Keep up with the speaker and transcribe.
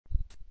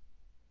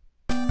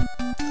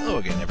Hello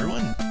again,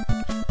 everyone.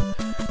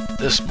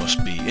 This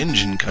must be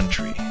Injun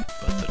country,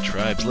 but the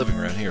tribes living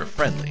around here are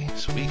friendly,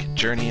 so we can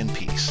journey in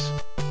peace.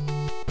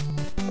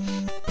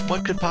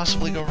 What could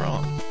possibly go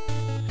wrong?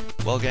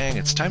 Well, gang,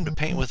 it's time to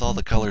paint with all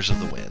the colors of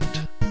the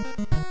wind.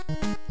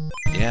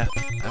 Yeah,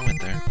 I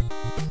went there.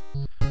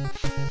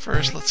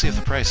 First, let's see if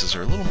the prices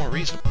are a little more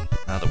reasonable,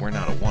 now that we're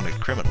not a wanted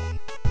criminal.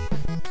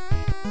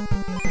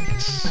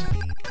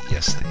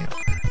 Yes, they are.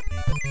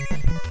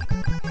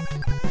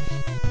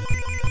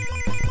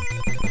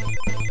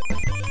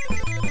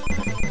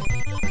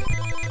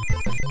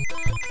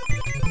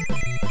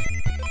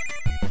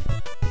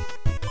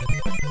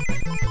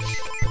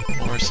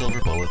 More silver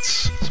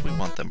bullets, so we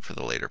want them for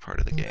the later part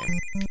of the game.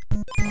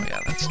 Oh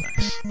yeah, that's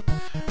nice.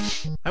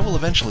 I will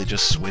eventually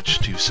just switch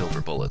to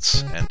silver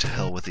bullets, and to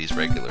hell with these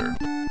regular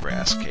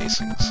brass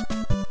casings.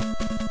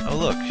 Oh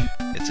look,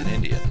 it's an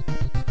Indian.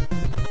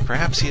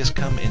 Perhaps he has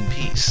come in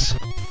peace.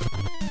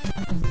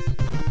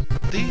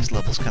 These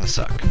levels kind of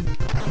suck.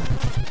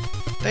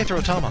 They throw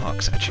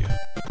tomahawks at you.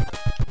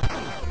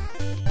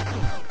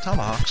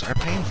 Tomahawks are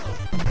painful.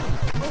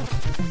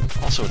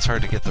 Also, it's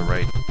hard to get the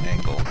right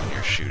angle when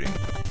you're shooting.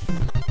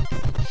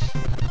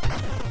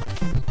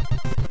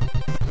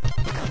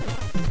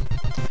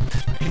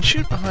 I can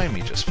shoot behind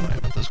me just fine,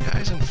 but those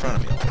guys in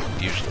front of me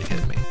will usually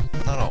hit me.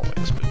 Not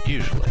always, but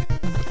usually.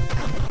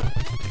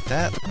 Like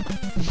that.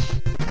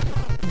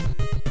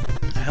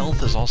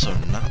 Health is also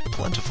not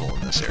plentiful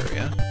in this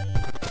area,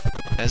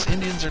 as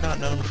Indians are not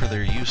known for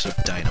their use of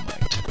dynamite.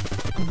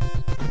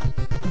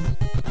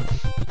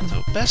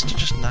 So best to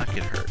just not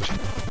get hurt.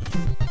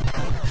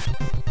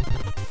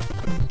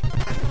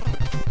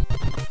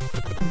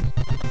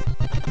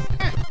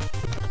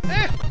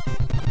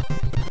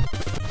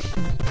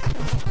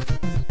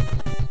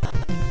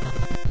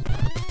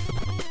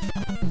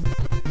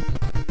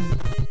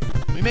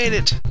 We made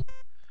it!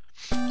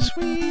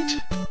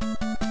 Sweet!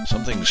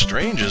 Something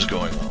strange is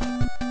going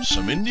on.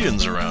 Some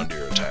Indians around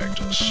here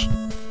attacked us.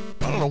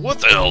 I don't know what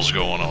the hell's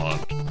going on.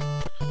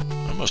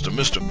 I must have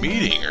missed a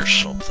meeting or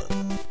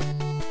something.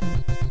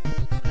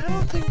 I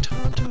don't think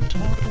Tonto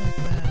talked like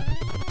that.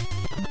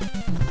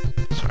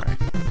 Sorry.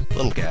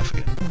 Little gaff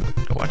again.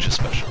 Go watch his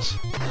specials.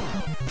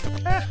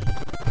 Ah.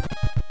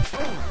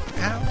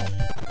 Ow.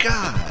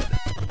 God.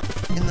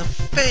 In the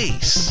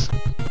face.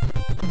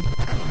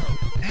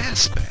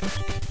 Aspect.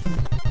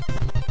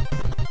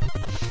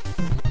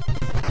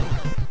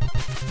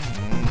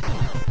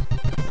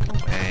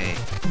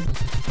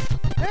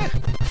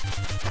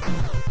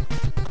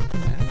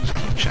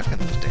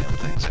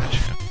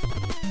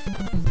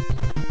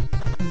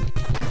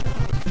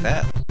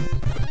 That.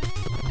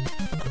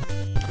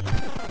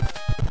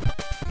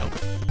 Nope.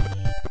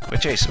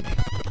 Quit chasing me.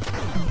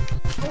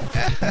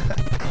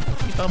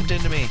 He bumped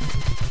into me.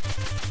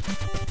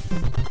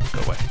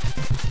 Go away.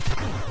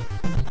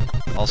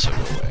 Also go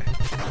away.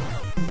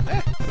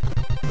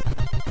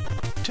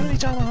 Too many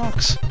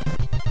tomahawks.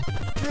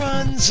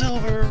 Run,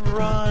 Silver,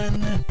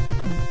 run.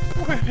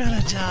 We're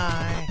gonna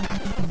die.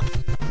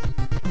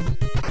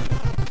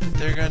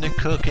 They're gonna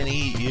cook and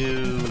eat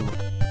you.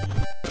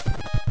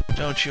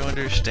 Don't you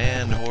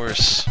understand,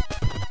 horse?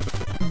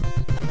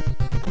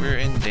 We're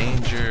in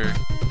danger.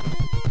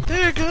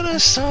 They're gonna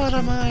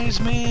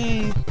sodomize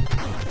me!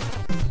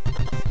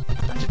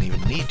 I didn't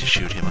even need to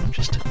shoot him, I'm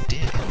just a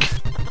dick.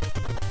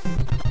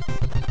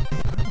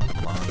 I'm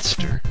a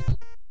monster.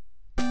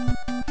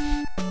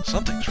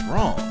 Something's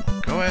wrong.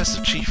 Go ask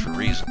the chief for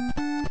reason.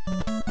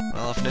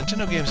 Well, if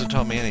Nintendo games have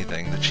taught me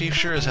anything, the chief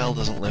sure as hell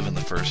doesn't live in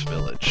the first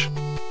village.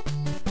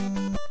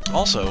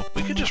 Also,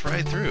 we could just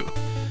ride through.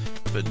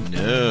 But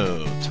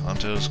no,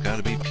 Tonto's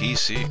gotta be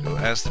PC. Go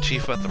ask the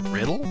chief about the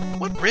riddle?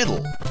 What riddle?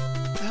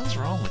 What the hell's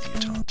wrong with you,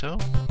 Tonto?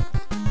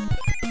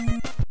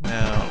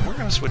 Now, we're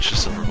gonna switch to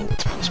silver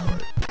bullets for this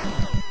part.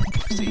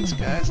 These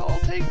guys all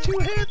take 2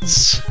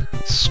 hits.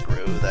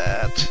 Screw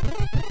that.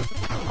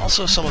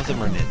 Also, some of them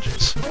are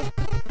ninjas.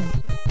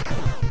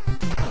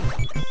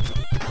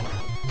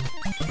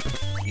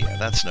 Yeah,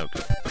 that's no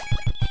good.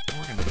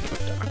 We're gonna need a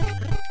doctor.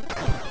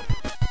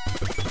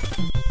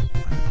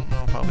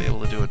 I'll be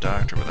able to do a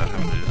doctor without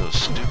having to do those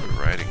stupid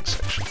writing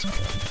sections again.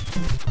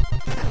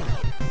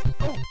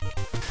 Oh.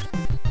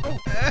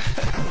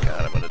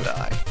 God, I'm gonna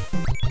die.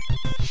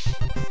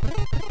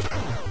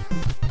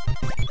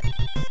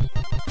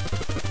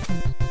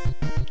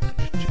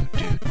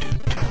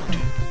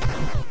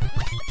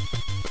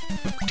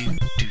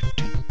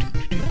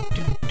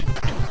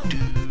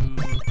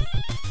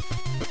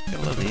 I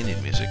love the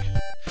Indian music.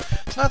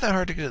 It's not that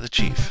hard to get to the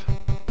chief.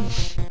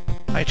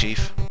 Hi,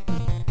 chief.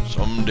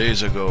 Some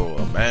days ago,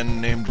 a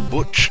man named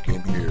Butch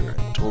came here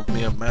and told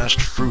me a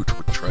masked fruit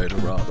would try to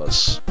rob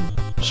us.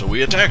 So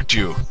we attacked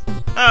you.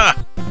 Ah!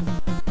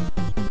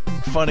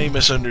 Funny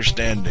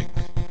misunderstanding.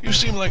 You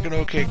seem like an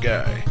okay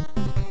guy.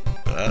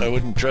 But I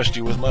wouldn't trust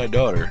you with my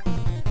daughter.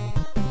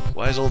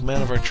 Wise old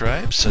man of our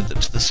tribe said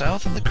that to the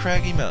south in the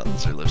craggy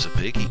mountains there lives a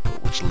big eagle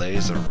which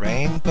lays a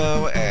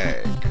rainbow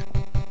egg.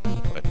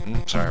 But,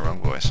 sorry,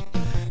 wrong voice.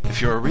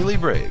 If you are really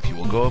brave, you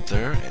will go up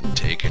there and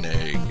take an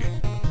egg.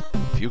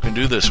 you can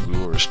do this, we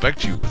will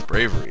respect you with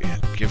bravery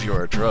and give you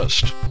our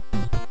trust.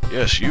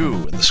 Yes, you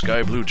in the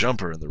sky blue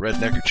jumper and the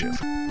red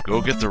neckerchief.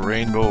 Go get the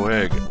rainbow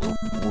egg and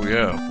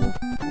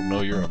we'll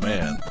know you're a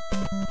man.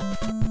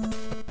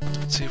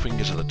 Let's see if we can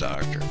get to the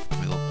doctor.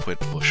 Maybe they'll quit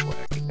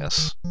bushwhacking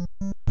us.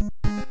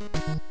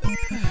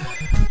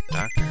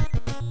 Doctor.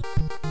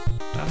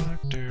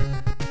 Doctor.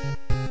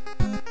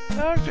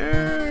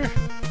 Doctor!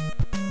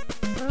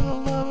 For the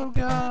love of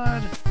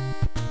God!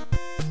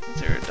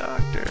 Is there a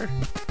doctor?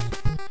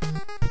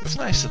 It's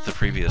nice that the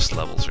previous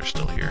levels are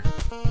still here.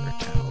 Or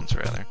towns,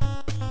 rather. I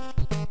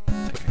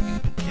think I can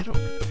even get over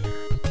there.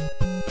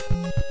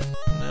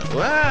 No.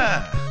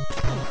 Ah!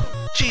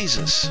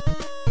 Jesus!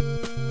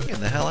 Get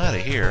the hell out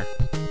of here.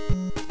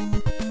 I'm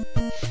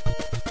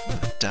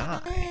gonna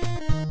die.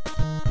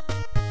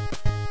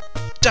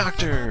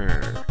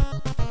 Doctor!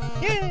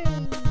 Yay!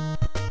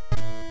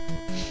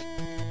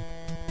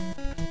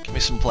 Give me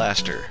some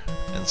plaster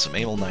and some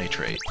amyl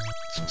nitrate,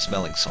 some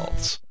smelling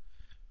salts,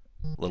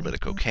 a little bit of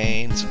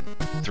cocaine, some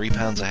 3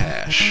 pounds of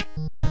hash.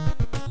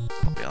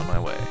 I'll be on my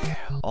way.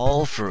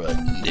 All for a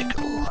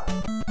nickel.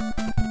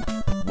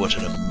 What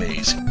an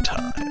amazing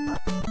time.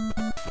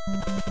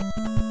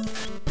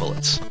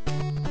 Bullets.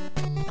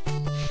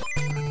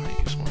 I'm gonna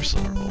use more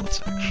silver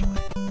bullets, actually.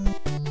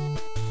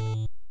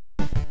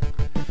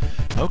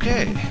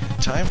 Okay,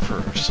 time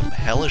for some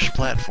hellish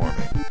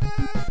platforming.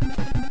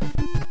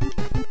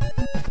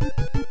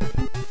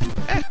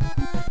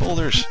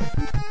 Boulders!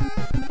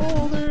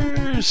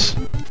 Boulders!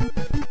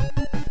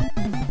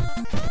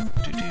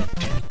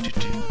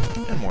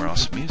 And more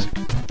awesome music.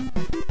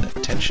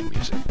 That tension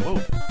music.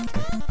 Whoa!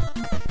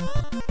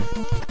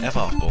 F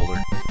off,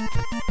 boulder.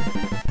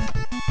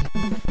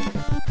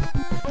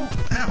 Oh,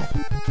 ow!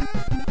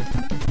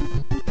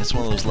 It's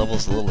one of those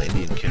levels the little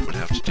Indian kid would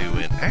have to do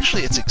in...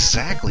 Actually, it's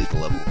exactly the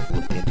level the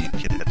little Indian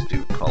kid had to do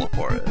in Call of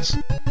Juarez.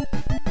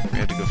 We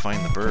had to go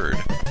find the bird.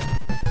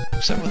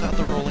 Except without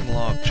the rolling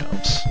log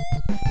jumps.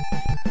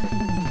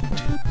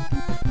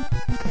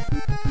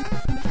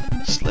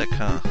 Slick,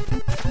 huh?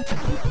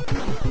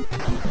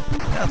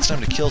 Now it's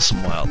time to kill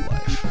some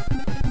wildlife.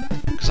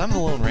 Because I'm the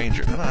Lone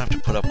Ranger, and I don't have to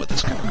put up with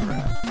this kind of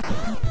crap.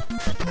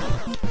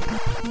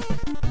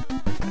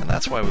 And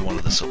that's why we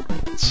wanted the silver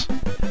bullets.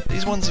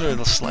 These ones that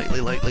are slightly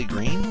lightly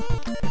green,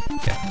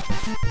 yeah,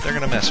 they're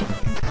gonna mess with me.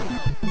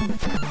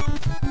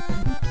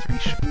 3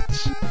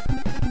 shots.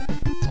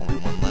 It's only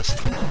one less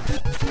than normal.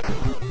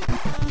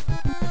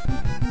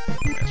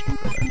 I guess we'll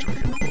go back to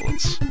regular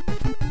bullets.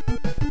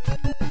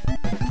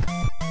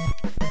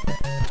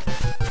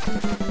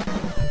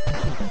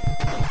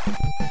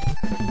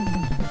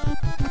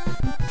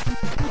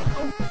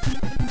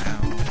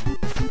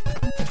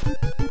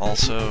 Ow.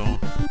 Also,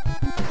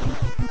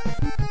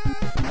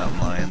 mountain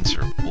lions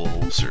or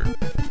wolves or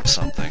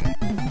something.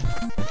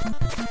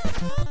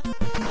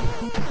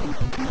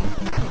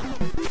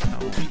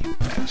 Oh, you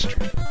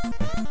bastard.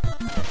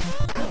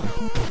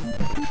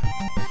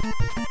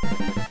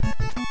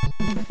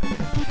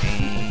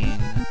 Pain.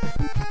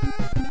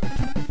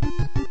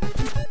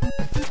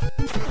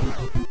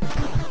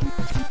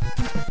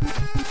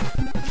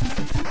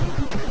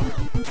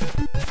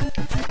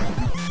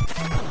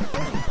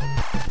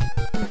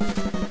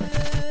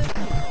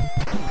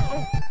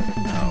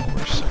 Oh,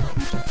 we're so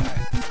gonna die.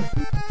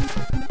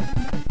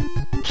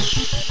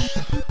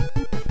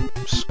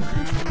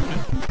 Screwed.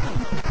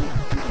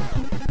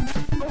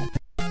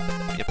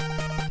 Yep.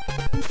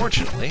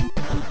 Fortunately,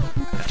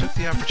 I took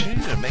the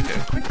opportunity to make a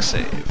quick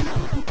save.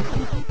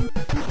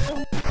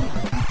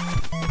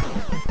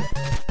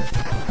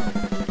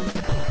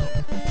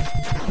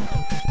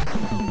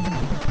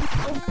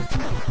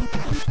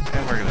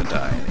 And we're gonna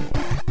die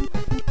anyway.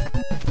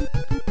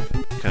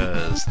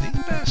 Because these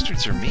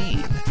bastards are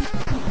mean.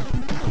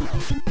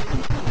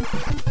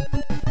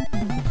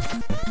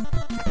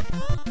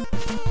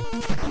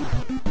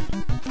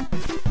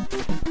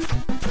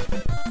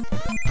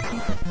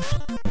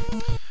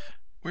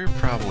 We're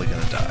probably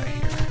gonna die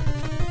here.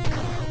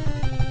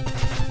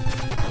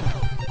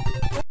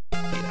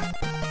 Yeah,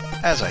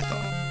 as I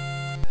thought.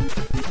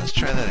 Let's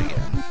try that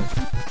again.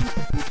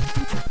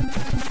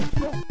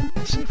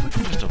 Let's see if we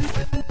can just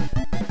avoid them.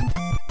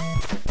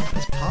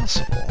 It's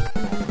possible,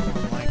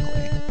 although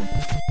unlikely.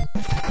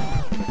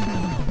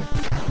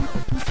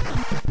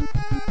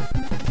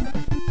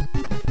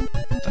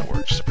 That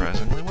worked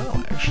surprisingly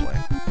well, actually.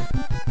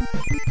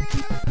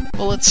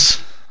 Bullets.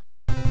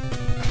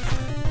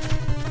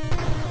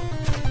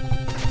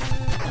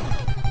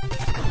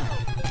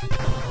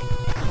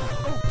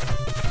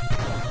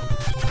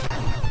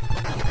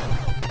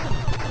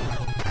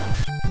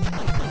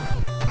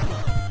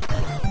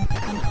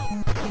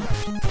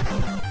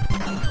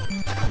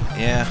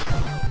 Yeah,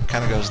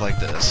 kind of goes like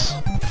this.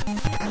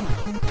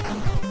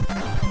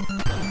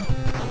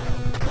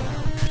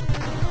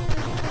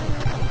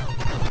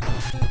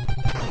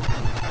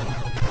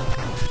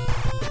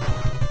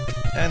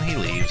 And he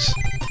leaves.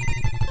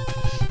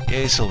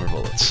 Yay, silver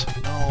bullets.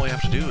 Now all we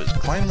have to do is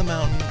climb the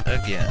mountain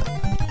again.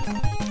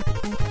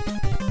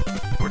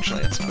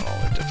 Fortunately, it's not all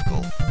that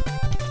difficult.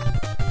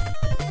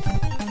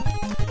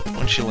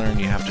 Once you learn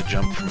you have to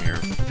jump from your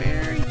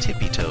very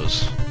tippy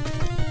toes,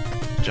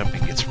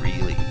 jumping gets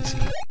really easy.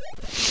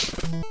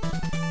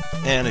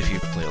 And if you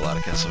play a lot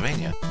of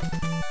Castlevania...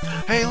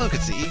 Hey, look,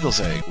 it's the eagle's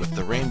egg with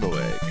the rainbow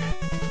egg.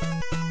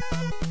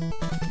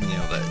 You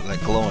know, that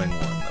glowing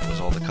one that was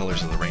all the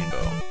colors of the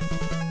rainbow.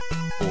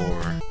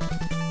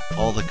 Or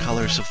all the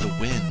colors of the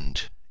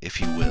wind,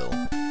 if you will.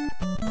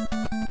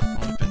 Oh,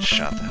 I've been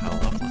shot the hell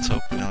up. Let's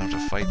hope we don't have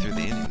to fight through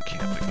the Indian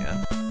camp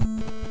again.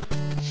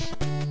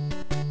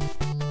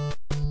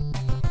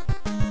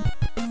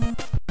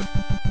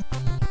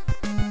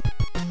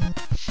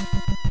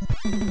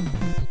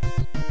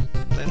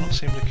 They don't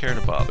seem to care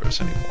to bother us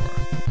anymore.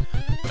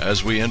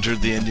 As we entered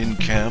the Indian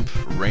camp,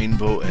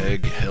 Rainbow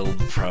Egg held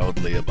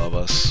proudly above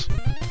us.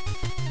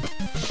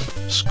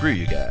 Screw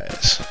you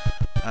guys.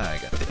 I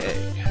got the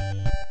egg.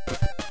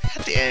 I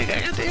got the egg,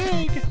 I got the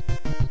egg!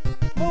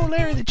 Oh,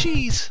 Larry the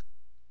cheese!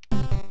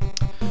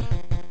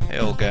 Hey,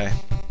 old guy.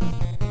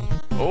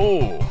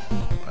 Oh,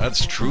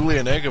 that's truly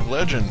an egg of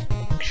legend.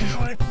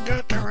 You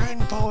got the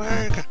rainbow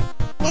egg.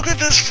 Look at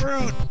this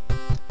fruit!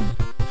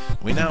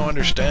 We now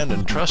understand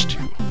and trust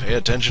you. Pay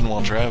attention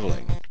while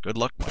traveling. Good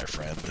luck, my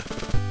friend.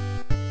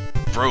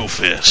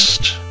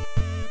 Brofist!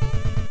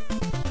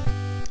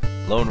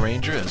 Lone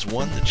Ranger has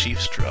won the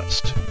chief's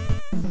trust.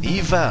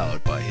 He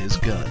vowed by his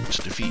gun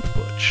to defeat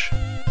Butch.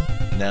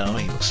 Now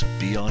he must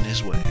be on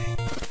his way.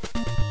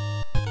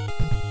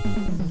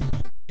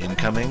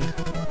 Incoming.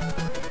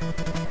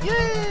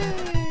 Yay!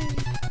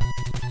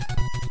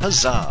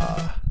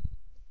 Huzzah!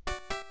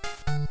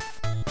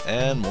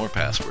 And more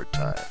password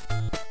time.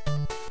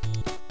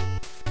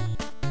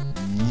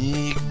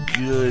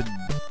 Good.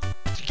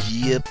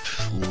 Yep.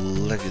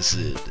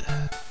 Legacy.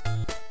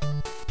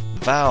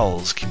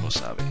 Vowels,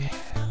 Kimosabe.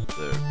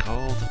 They're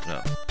called...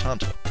 No,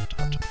 Tonto.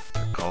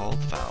 They're called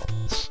vowels.